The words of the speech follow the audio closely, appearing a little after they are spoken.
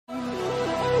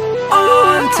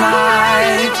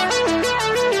tight.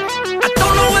 I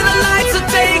don't know where the lights are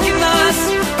taking us,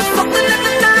 but something in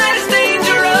the night is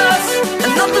dangerous,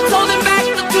 and nothing's holding back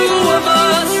the two of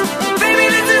us. Baby,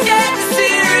 this is getting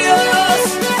serious.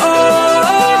 Oh,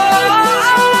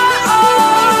 oh, oh,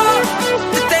 oh.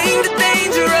 The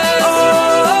dangerous.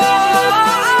 Oh,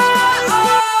 oh,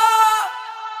 oh.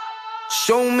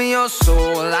 Show me your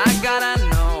soul, I gotta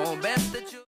know best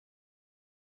that you.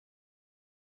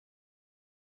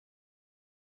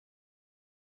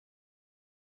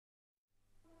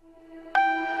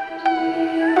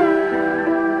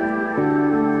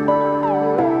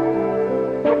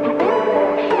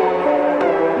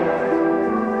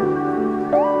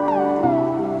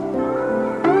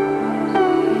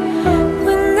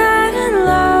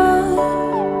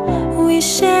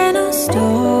 Share no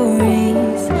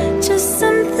stories, just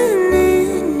something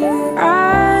in your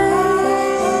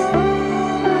eyes.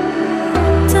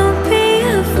 Don't be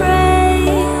afraid,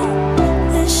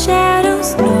 the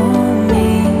shadows know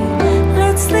me.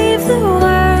 Let's leave the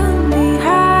world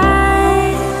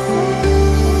behind.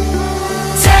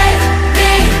 Take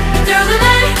me through the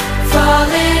night,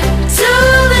 falling to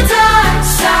the dark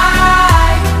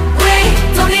side. We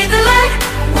don't need the light,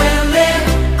 we'll live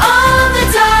on the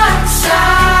dark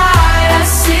side. I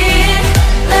see it,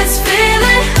 let's feel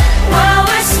it while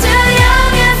we're still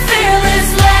young and fearless.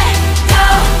 Let go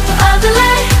of the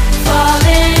light,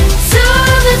 falling to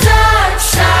the dark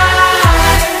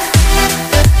side.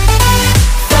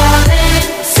 Falling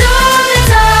to the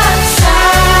dark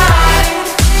side.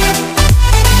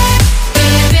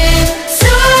 Giving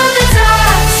to the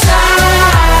dark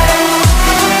side.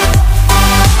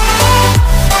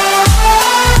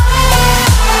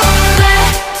 Let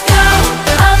go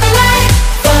of the light,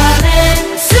 falling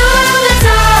to the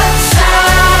dark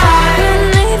side.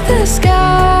 Beneath the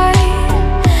sky,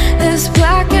 as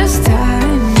black as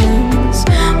diamonds,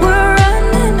 we're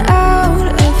running out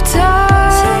of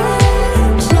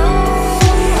time.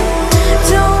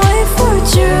 Don't wait for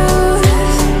truth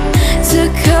to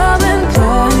come and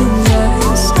blind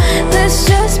us. Let's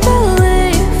just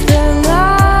believe the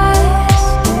lies.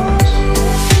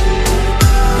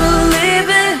 Believe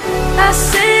it, I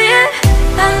see it,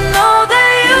 I know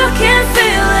that you can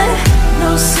feel it. No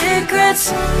secrets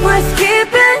worth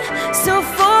keeping, so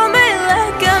for me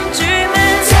like I'm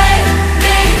dreaming. Take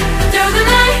me through the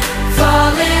night,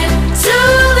 falling to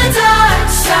the dark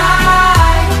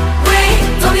side. We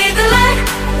don't need the light,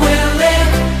 we'll live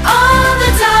on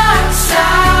the dark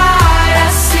side. I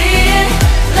see it,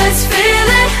 let's feel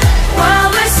it while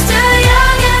we're still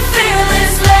young and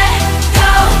fearless. Let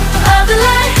go of the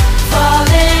light,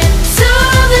 falling to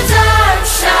the dark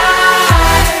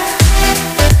side.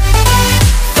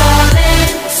 Falling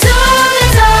to the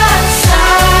dark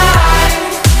side.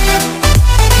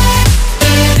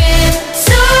 Giving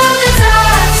to the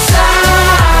dark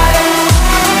side.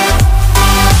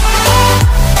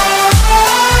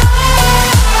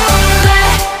 Let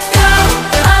go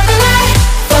of the light, falling to the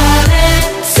dark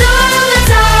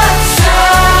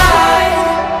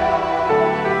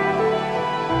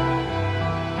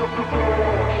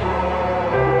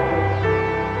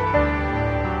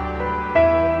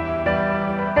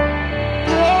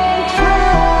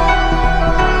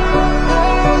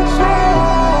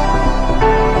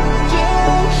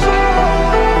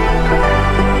side.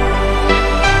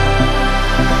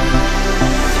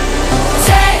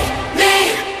 Take me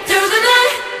through the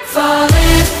night,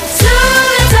 falling to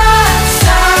the dark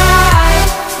side.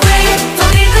 We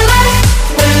don't need the light,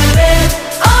 we'll live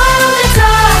on the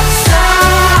dark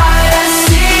side. I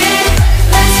see it,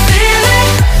 let's feel it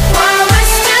while we're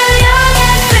still young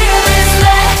and fearless.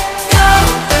 Let go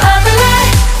of the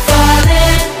light,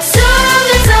 falling to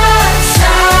the dark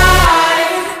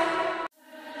side.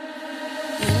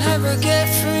 You'll never get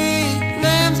free,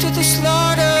 lamb to the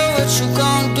slaughter. What you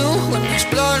gon' do when there's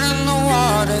blood in the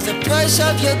water? The price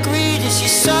of your greed is your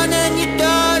son and your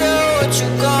daughter. What you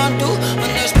gon' do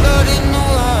when there's blood in the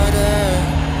water?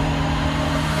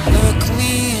 Look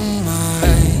me in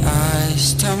my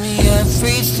eyes, tell me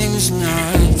everything's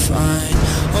not fine.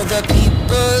 All the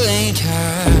people ain't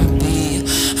happy,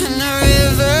 and the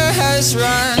river has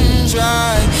run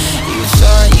dry. You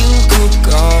thought you could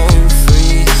go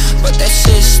free, but that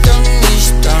system is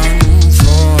done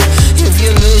for. If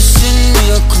you listen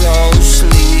real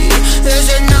closely, there's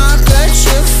a knock at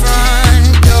your front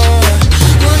door.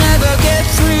 You'll never get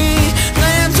free.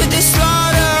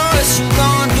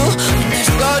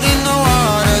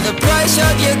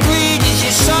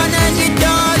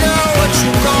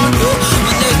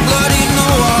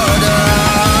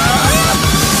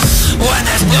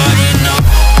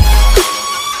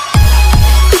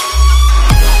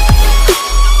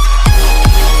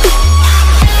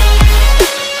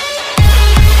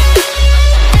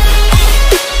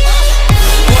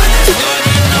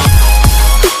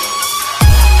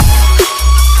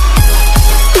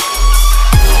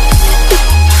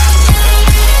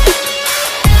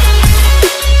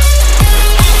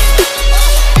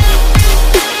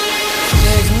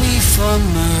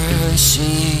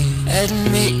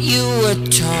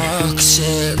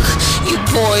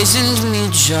 me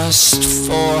just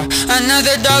for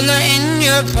another dollar in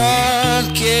your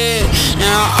pocket.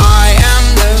 Now I am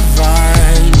the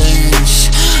violence,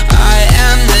 I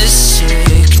am the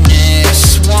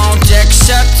sickness. Won't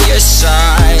accept your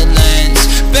silence,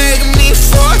 beg me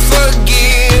for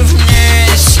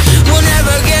forgiveness. We'll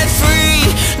never get free,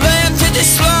 lamb to the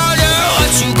slaughter.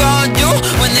 What you gonna do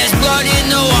when there's blood in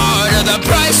the water? The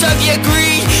price of your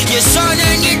greed, your son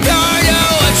and your daughter.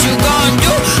 What you gonna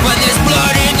do when there's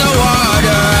blood in the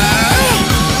water?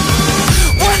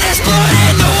 When there's blood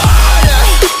in the water.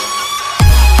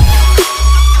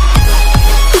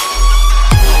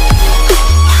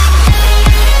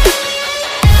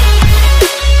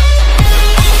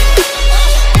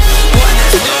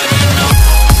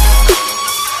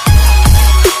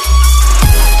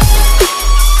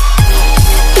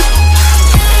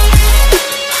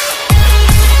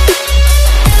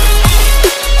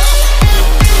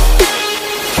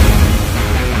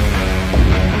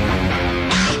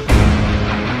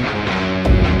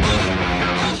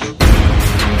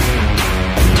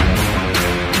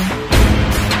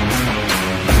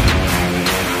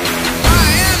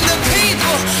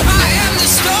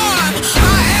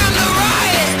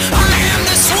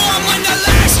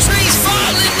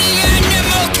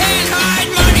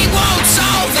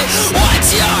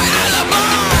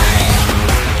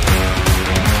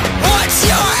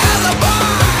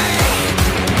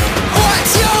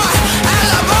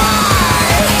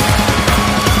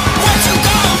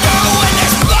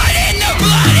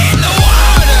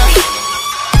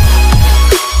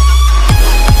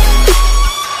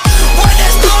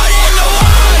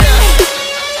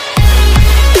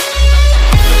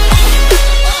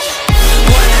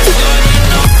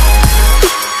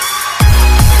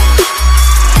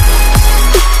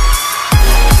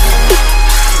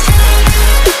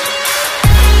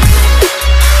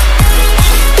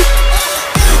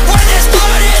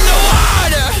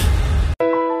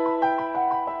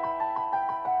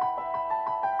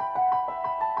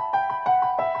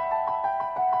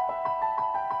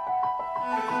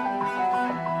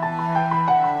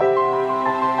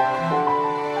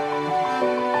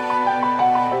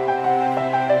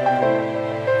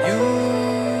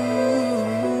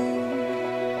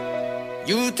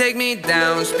 You take me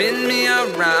down, spin me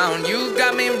around. You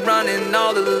got me running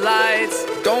all the lights.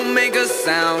 Don't make a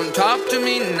sound, talk to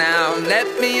me now.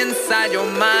 Let me inside your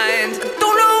mind.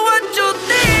 Don't know what you're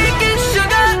thinking,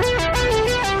 sugar.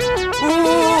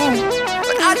 Ooh,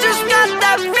 but I just got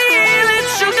that feeling,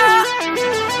 sugar.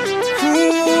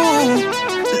 Ooh,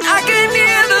 and I can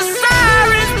hear the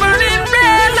sirens burning,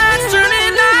 red lights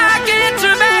turning. I can't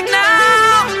turn back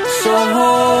now. So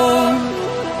hold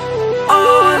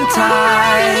on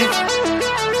tight.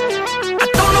 I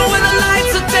don't know where the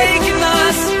lights are taking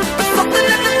us, but something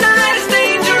in the night is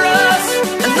dangerous,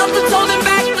 and nothing's holding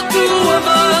back the two of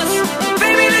us.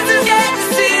 Baby, this is getting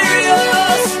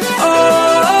serious. Oh,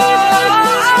 oh,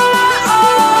 oh,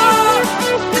 oh.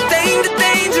 The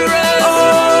dangerous. Oh,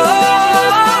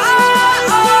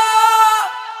 oh, oh.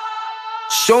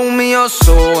 Show me your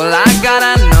soul, I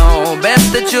gotta know.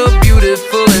 Best that you're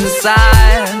beautiful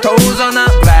inside. Toes on the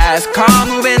glass, car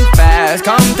moving fast.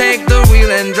 Come take the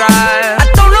wheel and drive. I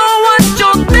don't